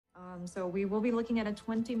So we will be looking at a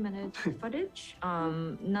 20-minute footage.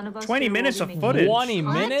 None of us 20 minutes of footage. 20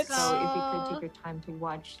 minutes? So if you could take your time to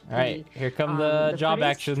watch. All right, here come the job footage.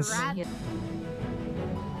 actions.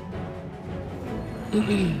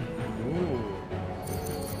 Ooh.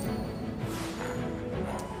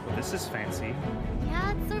 This is fancy.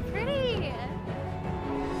 Yeah, it's so pretty.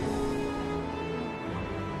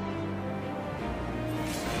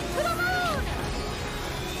 To the moon!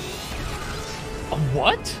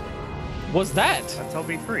 What was that? That's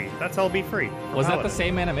LB3. That's LB3. Was that the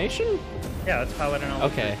same animation? Yeah, that's Paladin LB3.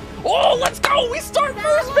 Okay. Oh, let's go! We start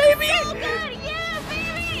first, baby! So good, yeah,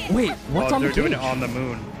 baby! Wait, what's on the They're doing it page? on the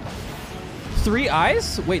moon. 3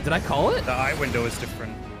 eyes? Wait, did I call it? The eye window is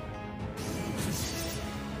different.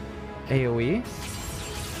 AoE.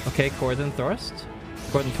 Okay, Cordon Thrust.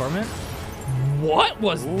 Cordon Torment. What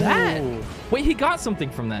was that? Wait, he got something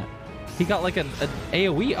from that. He got like an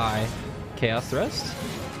AoE eye. Chaos Thrust.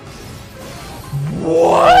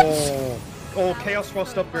 What? Oh, Chaos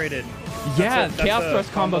Thrust upgraded. Yeah, That's Chaos a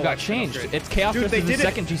Thrust combo got action changed. upgrade. It's Chaos Dude, Thrust they is the did it.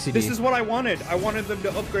 second GCD. This is what I wanted. I wanted them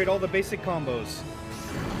to upgrade all the basic combos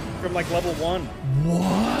from like level 1.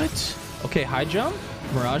 What? Okay, high jump.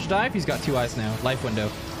 Mirage dive. He's got 2 eyes now. Life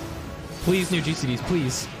window. Please, new GCDs.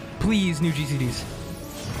 Please. Please, new GCDs.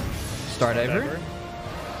 Star diver.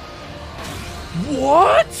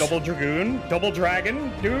 What? Double Dragoon. Double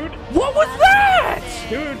Dragon. Dude. What was that?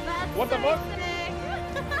 Dude. What the fuck?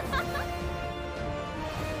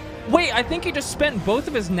 Wait, I think he just spent both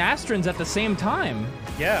of his Nastrons at the same time.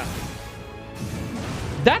 Yeah.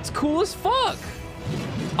 That's cool as fuck.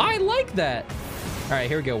 I like that. All right,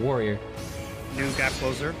 here we go. Warrior. New gap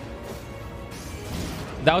closer.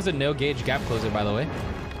 That was a no gauge gap closer, by the way.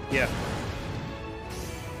 Yeah.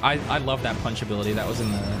 I love that punch ability. That was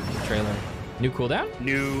in the trailer. New cooldown?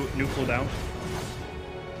 New cooldown.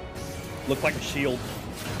 Looked like a shield.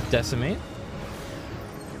 Decimate.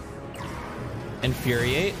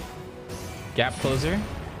 Infuriate. Gap closer.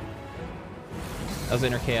 That was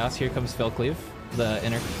inner chaos. Here comes Felcleave. The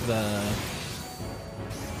inner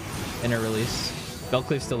release.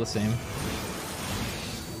 Felcleave's still the same.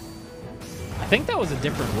 I think that was a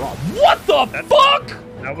different raw. What the fuck?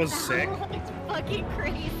 That was sick. It's fucking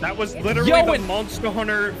crazy. That was literally the Monster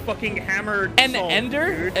Hunter fucking hammered. An salt,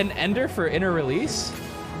 ender? dude. An ender for inner release?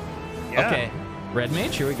 Yeah. Okay. Red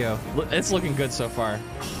mage, here we go. It's looking good so far.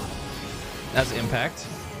 That's impact.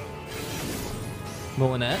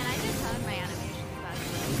 Moulinette. And I just had my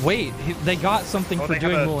animations. Wait, they got something for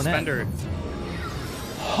doing Moulinette. Spender.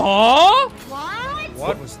 Huh? What?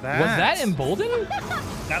 What was that? Was that emboldened?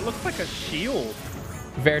 That looked like a shield.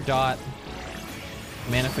 Verdot.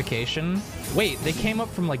 Manification. Wait, they came up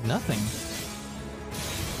from like nothing.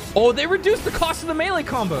 Oh, they reduced the cost of the melee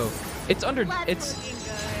combo. It's under. It's.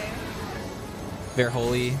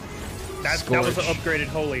 Verholy. That was an upgraded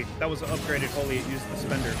holy. That was an upgraded holy. It used the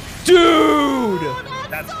spender. Dude!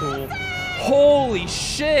 That's cool. Holy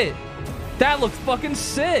shit! That looked fucking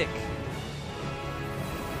sick.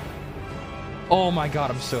 Oh my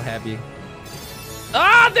god, I'm so happy.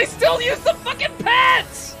 Ah, they still use the fucking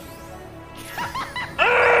pets!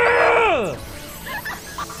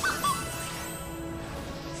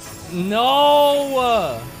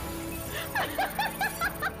 No!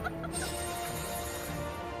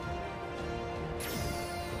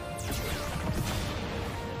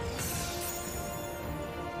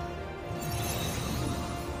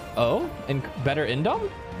 Oh, and better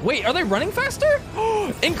Indom? Wait, are they running faster?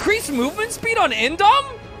 Increased movement speed on Indom?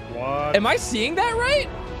 What? Am I seeing that right?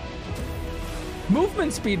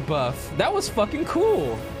 Movement speed buff. That was fucking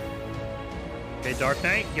cool. Okay, Dark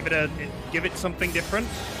Knight, give it something different.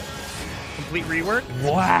 Complete rework.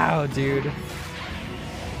 Wow, dude.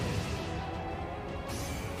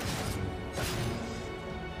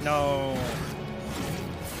 No.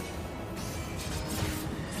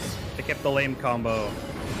 They kept the lame combo.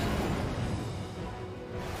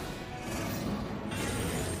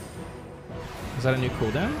 Is that a new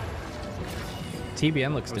cooldown?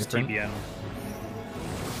 TBN looks different. TBN.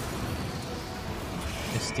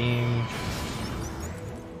 Esteem.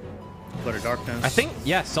 Glitter Darkness. I think,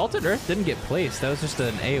 yeah, Salted Earth didn't get placed. That was just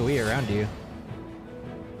an AoE around you.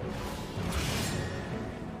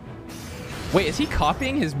 Wait, is he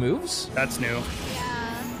copying his moves? That's new.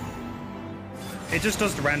 Yeah. It just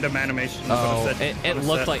does random animations. Oh, it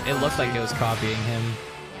looked like it was copying him.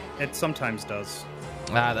 It sometimes does.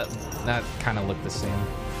 Ah, that kind of looked the same.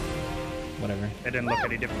 Whatever. It didn't look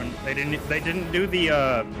any different. They didn't do the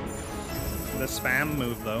spam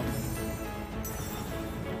move though.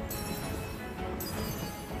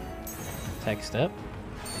 Tech step.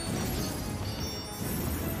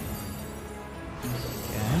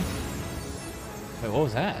 Okay. Wait, what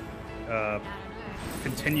was that?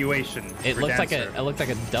 Continuation. It for looked like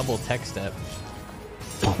Dancer. a double tech step.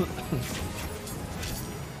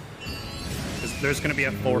 There's gonna be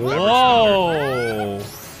a 4 pepper Whoa!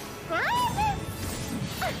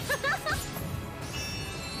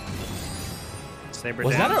 Saber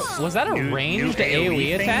Was dance. that a New ranged AoE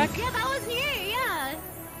AoE thing? attack? Yeah, that was new, yeah.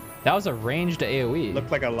 That was a ranged AoE.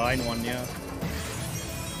 Looked like a line one, yeah.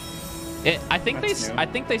 I think That's new. I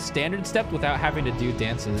think they standard stepped without having to do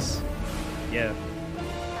dances. Yeah.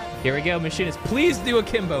 Here we go, machinist. Please do a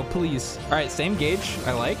Kimbo, please. All right, same gauge.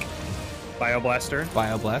 I like. Bioblaster.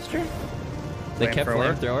 Bioblaster. They kept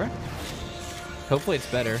Flamethrower. flamethrower. Hopefully it's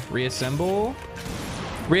better. Reassemble.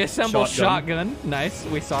 Reassemble shotgun. Nice.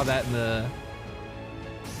 We saw that in the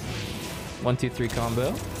 1, 2, 3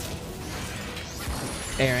 combo.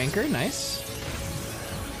 Air anchor. Nice.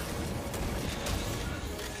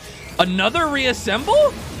 Another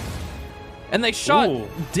reassemble? And they shot Ooh,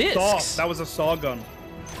 discs. Saw. That was a saw gun.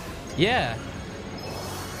 Yeah.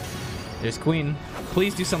 There's Queen.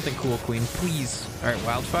 Please do something cool, Queen. Please. All right,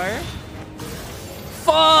 Wildfire.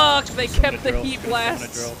 Fuck! They kept the heat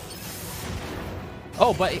blast.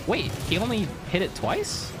 Oh, but wait, he only hit it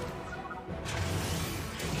twice?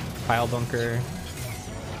 Pile bunker.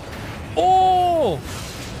 Oh!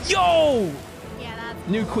 Yo! Yeah, that's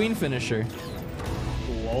New Queen finisher.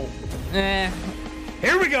 Whoa. Eh.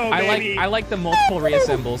 Here we go, baby. I like the multiple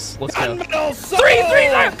reassembles. Let's go. Gunmetal Soul!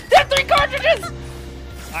 That's 3 cartridges!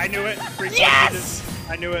 I knew it. 3 Yes! cartridges.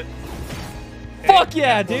 I knew it. Fuck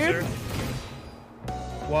yeah, closer. dude.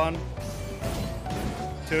 1,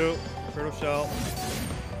 2, turtle shell.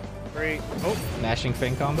 3. Oh, Gnashing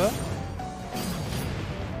Fang combo.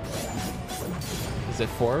 Is it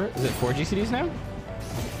 4? Is it 4 GCDs now?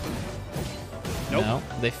 nope. No,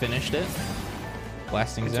 they finished it.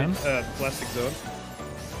 Blasting zone. Plastic zone.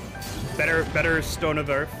 Better Stone of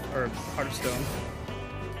Earth or Heart of Stone.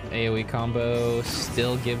 AoE combo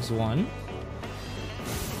still gives 1.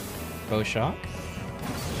 Bow shock.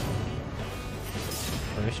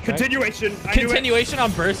 Burst strike. Continuation. I Continuation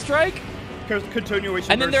on burst strike. knew it.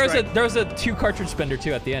 Continuation. And then burst strike. there was a 2 cartridge spender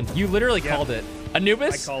too at the end. You literally Yeah. called it.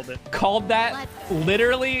 Anubis I called it called that Let's go.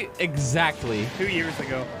 literally exactly. 2 years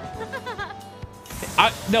ago.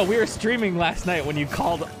 No, we were streaming last night when you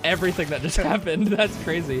called everything that just happened. That's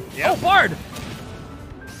crazy. Yeah. Oh, Bard!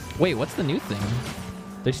 Wait, what's the new thing?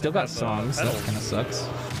 They still got Have, songs. That pedals. kind of sucks.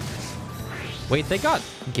 Wait, they got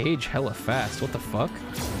gauge hella fast. What the fuck?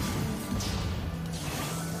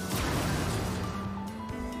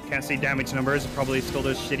 Can't see damage numbers. Probably still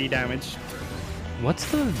does shitty damage.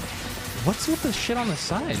 What's with the shit on the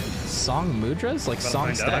side? Song mudras? Like Gotta song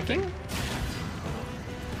find out, I stacking? think.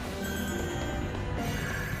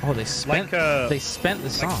 Oh, they spent Like, they spent the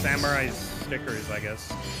Like songs. samurai stickers, I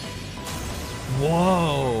guess.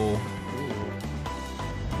 Whoa.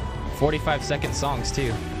 45-second songs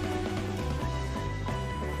too.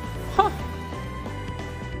 Huh.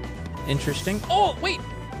 Interesting. Oh, wait.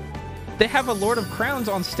 They have a Lord of Crowns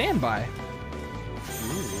on standby.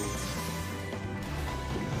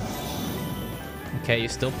 Okay, you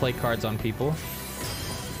still play cards on people.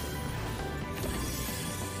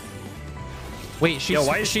 Wait, she Yo,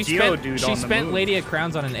 why is she Geodude spent on the spent move? Lady of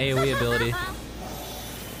Crowns on an AoE ability.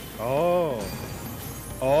 Oh.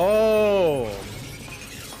 Oh.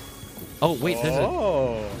 Oh, wait, there's a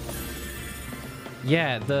Oh.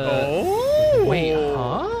 yeah, the Oh. wait,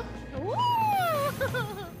 huh? Woo!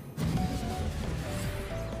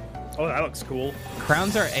 Oh, that looks cool.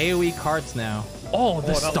 Crowns are AoE cards now. Oh, the Oh, that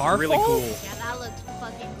looks Starfall? really cool. Yeah, that looks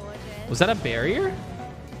fucking gorgeous. Was that a barrier?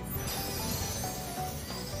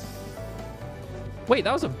 Wait,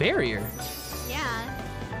 that was a barrier. Yeah.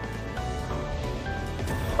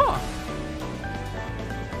 Huh.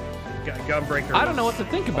 Gunbreaker. I don't know what was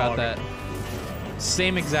to think about hog. that.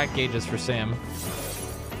 Same exact gauges for Sam.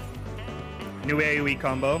 New AoE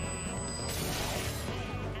combo.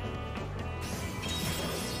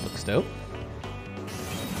 Looks dope.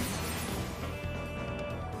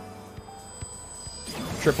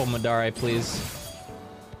 Triple Madare, please.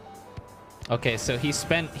 Okay, so he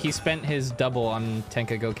spent his double on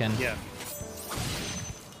Tenka Goken. Yeah.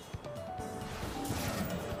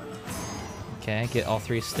 Okay, get all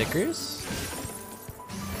 3 stickers.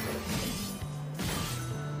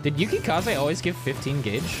 Did Yuki Kaze always give 15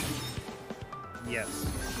 gauge? Yes.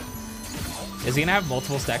 Is he gonna have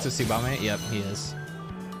multiple stacks of Tsubame? Yep, he is.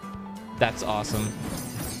 That's awesome.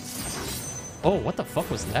 Oh, what the fuck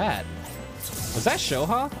was that? Was that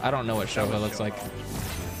Shoha? I don't know what Shoha looks like.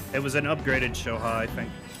 It was an upgraded Shoha, I think.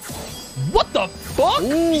 What the fuck?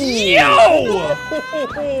 Ooh. Yo!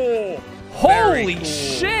 Very Holy cool.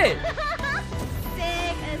 shit!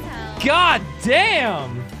 God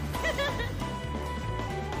damn!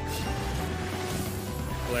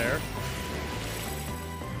 Glare.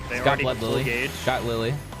 They Got already Blood full Lily. gauge. Got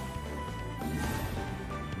Lily.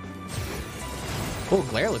 Oh,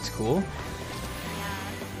 Glare looks cool.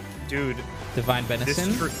 Dude, Divine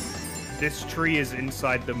Benison. this tree is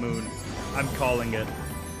inside the moon. I'm calling it.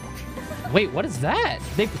 Wait, what is that?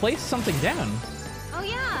 They placed something down. Oh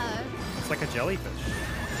yeah. It's like a jellyfish.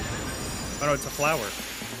 Oh no, it's a flower.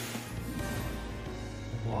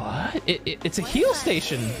 What? It's a heal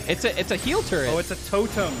station. It's a heal turret. Oh, it's a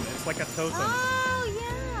totem. It's like a totem. Oh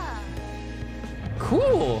yeah.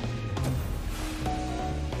 Cool.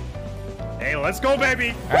 Hey, let's go,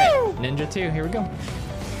 baby. All right, Ninja 2, here we go.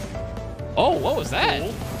 Oh, what was that? Cool.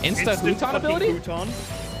 Insta Instant Huton fucking ability? Huton.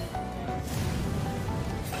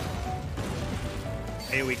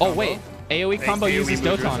 AoE Oh, combo. wait. AoE combo AoE uses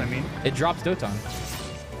Mudras, Doton. I mean. It drops Doton.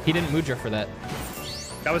 He didn't Mudra for that.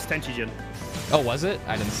 That was Tenchijin. Oh, was it?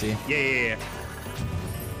 I didn't see. Yeah.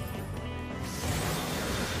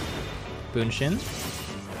 Bunshin.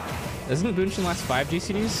 Doesn't Bunshin last 5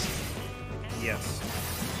 GCDs? Yes.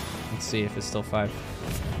 Let's see if it's still 5.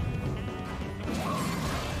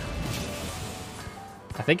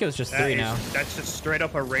 I think it was just 3 now. That's just straight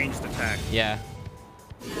up a ranged attack. Yeah.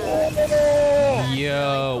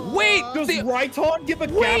 Yo. Wait! Does Raiton give a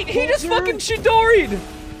gap Wait, he just closer? fucking Chidori'd!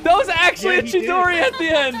 That was actually Yeah, a he did. Chidori at the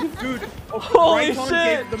end! Dude, Holy Raiton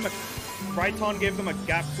shit. Raiton gave them a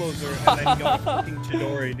gap closer and then got a fucking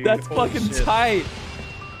Chidori, dude. That's Holy fucking shit. tight.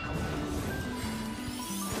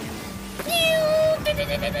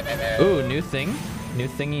 Ooh, new thing. New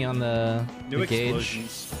thingy on the New gauge.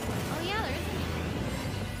 explosions. Oh yeah, there is.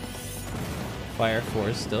 Fire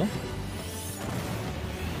Force still.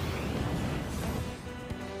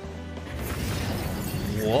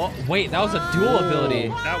 What? Wait, that was a dual ability.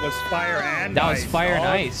 That was fire and That ice. was fire and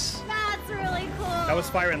dog. ice. That's really cool. That was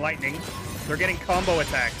fire and lightning. They're getting combo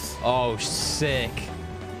attacks. Oh, sick.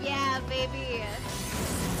 Yeah, baby.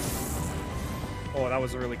 Oh, that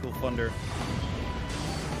was a really cool thunder.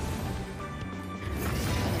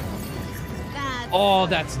 Oh,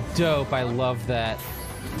 that's dope. I love that.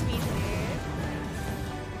 Me too.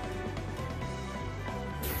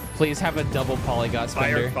 Please have a double polygon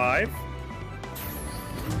Fire spender. 5.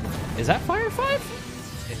 Is that Fire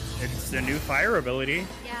 5? It's a new fire ability.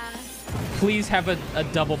 Yeah. Please have a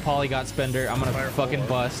double polygon spender. I'm gonna Fire fucking 4.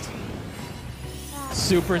 bust.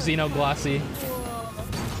 Super Xenoglossy. Cool.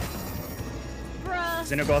 Bruh.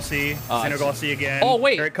 Xenoglossy. Xenoglossy again. Oh,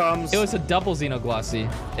 wait. Here it comes. It was a double Xenoglossy.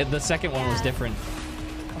 The second one was different.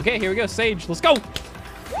 Okay, here we go. Sage, let's go. Woo!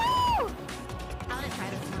 I wanna try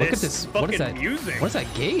this. Look at this. What is fucking that? music. What is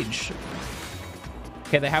that gauge?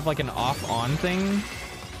 Okay, they have like an off-on thing.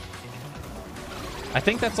 I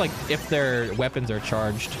think that's like if their weapons are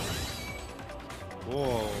charged.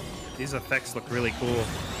 Whoa. These effects look really cool.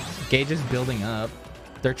 Gauge is building up.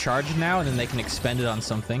 They're charged now, and then they can expend it on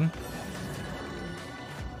something.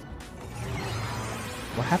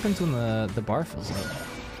 What happens when the bar fills up?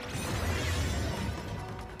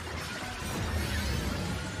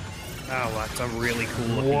 Oh, that's a really cool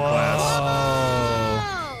looking class.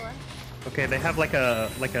 Oh. Okay, they have like a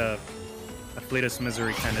Fleetus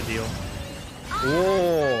Misery kind of deal.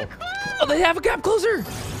 Whoa. Oh, they have a gap closer.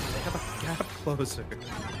 They have a gap closer.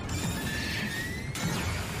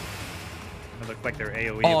 They look like their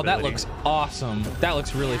AoE Oh, that ability. looks awesome. That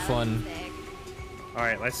looks really fun. Sick. All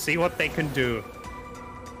right, let's see what they can do.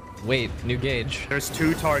 Wait, new gauge. There's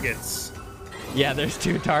 2 targets. Yeah, there's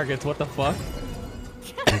 2 targets. What the fuck?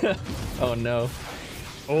 Oh no.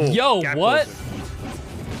 Oh, Yo, gap what?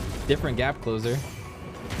 closer. Different gap closer.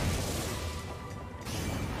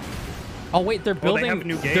 Oh wait, they're they building. have a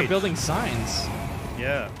new They're gauge. building signs.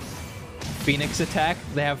 Yeah, Phoenix attack.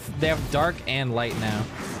 They have dark and light now.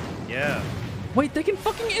 yeah. Wait, they can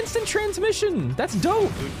fucking instant transmission. That's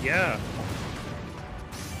dope. Dude, yeah.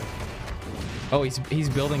 Oh, he's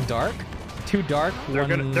building dark. 2 dark, They're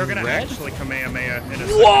 1 gonna red. actually Kamehameha in a second.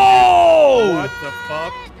 Whoa! What the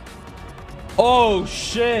fuck? Oh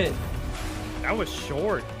shit! That was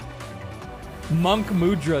short. Monk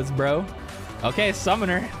mudras, bro. Okay,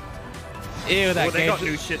 summoner. Ew, that Oh, they got gauge.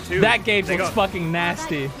 new shit too. That gauge They looks got- fucking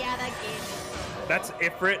nasty. Yeah, that gauge. That's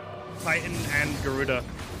Ifrit, Titan, and Garuda.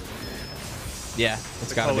 Yeah, it's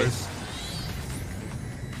The gotta colors.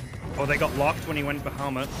 Oh, they got locked when he went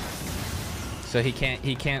Bahamut. be. So he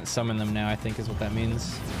can't summon them now, I think is what that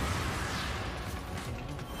means.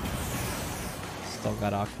 Still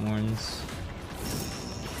got Ockmorns.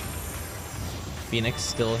 Phoenix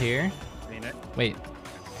still here. Ain't it? Wait.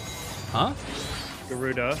 Huh?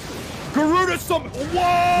 Garuda. Garuda summon.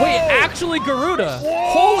 Whoa! Wait, actually Garuda.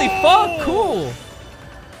 Holy fuck, cool.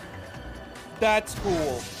 That's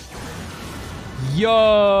cool.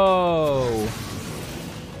 Yo.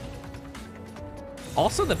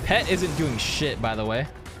 Also, the pet isn't doing shit, by the way.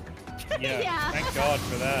 Yeah, Yeah. thank God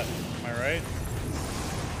for that. Am I right?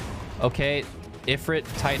 Okay, Ifrit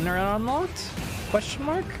Titan are unlocked? Question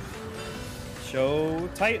mark? Show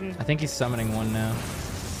Titan. I think he's summoning one now.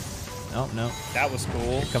 Oh, no. That was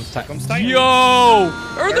cool. Here comes Titan. Comes Titan. Yo!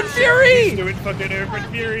 Earthen He's Fury! doing fucking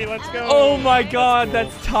Earthen Fury. Let's go. Oh my god, cool.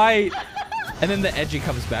 that's tight. And then the edgy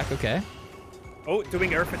comes back, okay. Oh,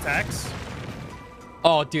 doing Earth attacks.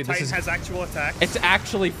 Oh, dude, this Titan is... has actual attacks. It's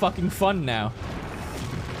actually fucking fun now.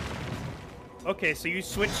 Okay, so you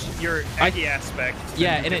switch your eggy aspect. to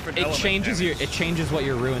Yeah, and different it element changes damage. it changes what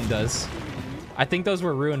your ruin does. I think those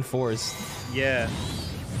were ruin 4s. Yeah.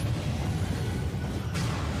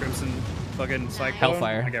 Crimson fucking Cyclone?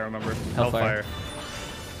 Hellfire. I can't remember. Hellfire.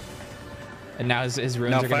 And now his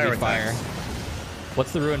ruins Now are gonna fire be fire. attacks.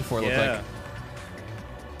 What's the ruin 4 look Yeah. like?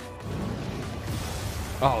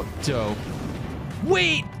 Oh, dope.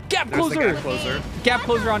 Wait! Gap There's the closer! gap closer. Gap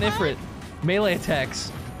closer on Ifrit. Melee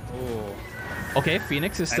attacks. Ooh. Okay,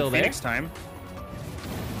 Phoenix is still And there. Phoenix time.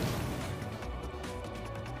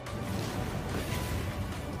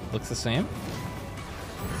 Looks the same.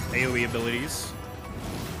 AoE abilities.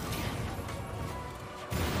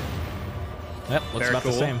 Yep, looks Very about the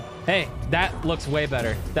cool. same. Hey, that looks way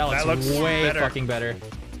better. That looks looks way better. fucking better.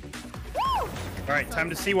 Alright, time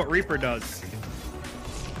to see what Reaper does.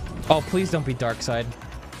 Oh, please don't be dark side.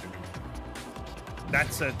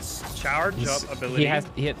 That's a charge up ability. I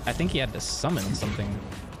think he had to summon something.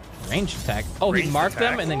 Range attack. Oh, he Ranged marked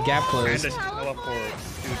attack. them and then gap And closed. a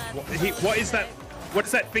teleport. Dude, what is that?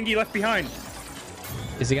 What's that thingy left behind?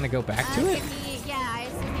 Is he gonna go back to it? Yeah, I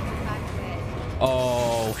assume he goes back to it.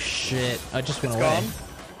 Oh shit! I just went It's away. gone.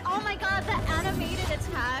 Oh my god, the animated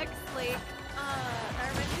attacks, like, that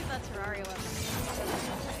reminds me of that Terraria one.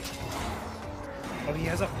 Oh, he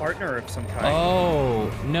has a partner of some kind. Oh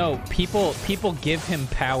no! People give him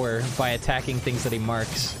power by attacking things that he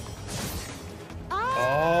marks.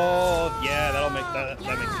 Oh, yeah, that'll make that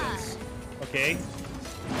makes sense. Okay.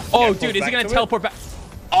 Oh, Yeah, dude, is he back gonna to it? teleport back?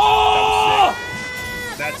 Oh!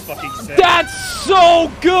 That's fucking sick. That's so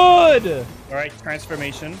good! All right,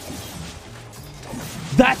 transformation.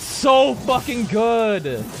 That's so fucking good.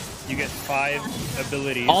 You get 5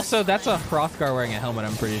 abilities. Also, that's a Hrothgar wearing a helmet,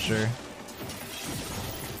 I'm pretty sure.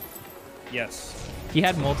 yes. He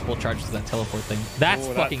had multiple charges to that teleport thing. That's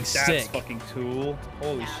Oh, fucking that's sick. fucking cool.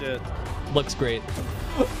 Holy shit. Looks great.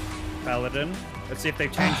 Paladin. Let's see if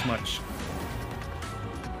they've changed much.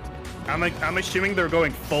 I'm assuming they're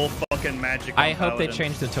going full fucking magic on I hope they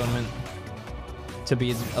Paladin. changed Atonement to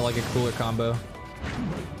be like a cooler combo.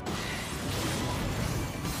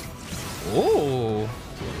 Ooh.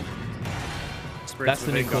 Spirits That's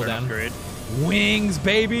the new Within got an cooldown. upgrade. Wings,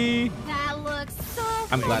 baby! That looks so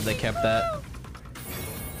I'm glad they kept that.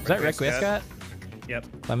 Is that Requiescat? Requiescat? Yep.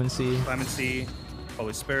 Clemency. Clemency.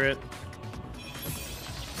 Holy Spirit.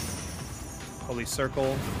 Holy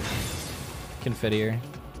Circle. Confiteor.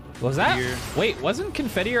 Was that? Confiteor. Wait, wasn't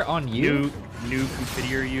Confiteor on you? New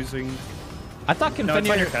Confiteor using. I thought No, it's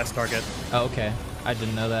on your Confiteor... cast target. Oh, okay. I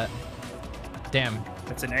didn't know that. Damn.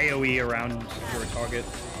 It's an AoE around your target.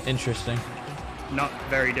 Interesting. Not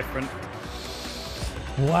very different.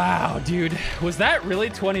 Wow, dude. Was that really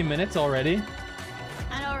 20 minutes already?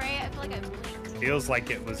 I know, right? I feel like I blinked. Feels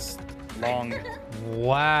like it was long.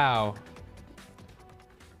 Wow.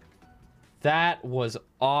 That was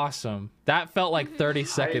awesome. That felt like 30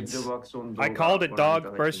 seconds. I called it,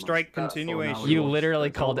 dog. First strike continuation. You literally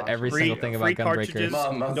called every single thing about free Gunbreaker. cartridges,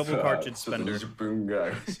 double cartridge spender.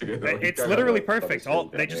 It's literally perfect.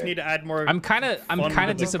 They just need to add more. I'm kind of with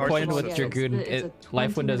the disappointed cartridges. with Yeah, Dragoon. it's a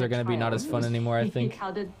Life windows are 20-minute going to be not trial. as fun anymore, I think. How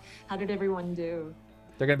did everyone do?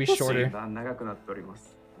 They're going to be We'll see. shorter.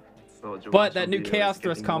 But that new Chaos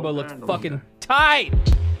Thrust combo looked fucking tight.